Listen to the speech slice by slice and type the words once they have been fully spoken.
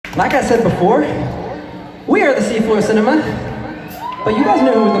Like I said before, we are the Seafloor Cinema, but you guys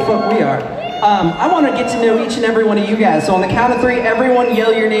know who the fuck we are. I want to get to know each and every one of you guys, so on the count of 3, everyone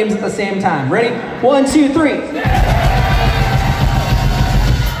yell your names at the same time. Ready? 1, 2, 3.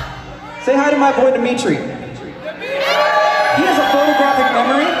 Say hi to my boy Dimitri. He has a photographic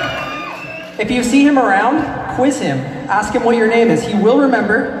memory. If you see him around, quiz him. Ask him what your name is. He will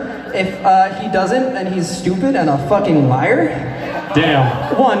remember. If he doesn't, and he's stupid and a fucking liar.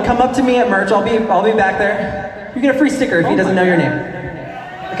 Damn. 1, come up to me at merch. I'll be back there. You get a free sticker if he doesn't know your name.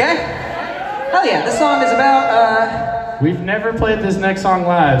 Okay? Hell yeah, this song is about, We've never played this next song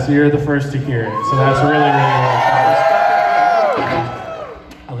live, so you're the first to hear it. So that's really,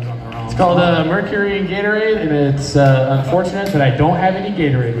 I was on the wrong. It's called Mercury and Gatorade, and it's unfortunate that I don't have any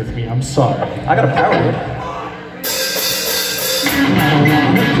Gatorade with me. I'm sorry. I got a Powerade.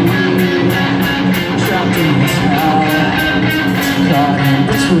 Trapped in this hell, caught in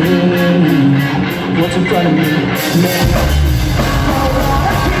between what's in front of me.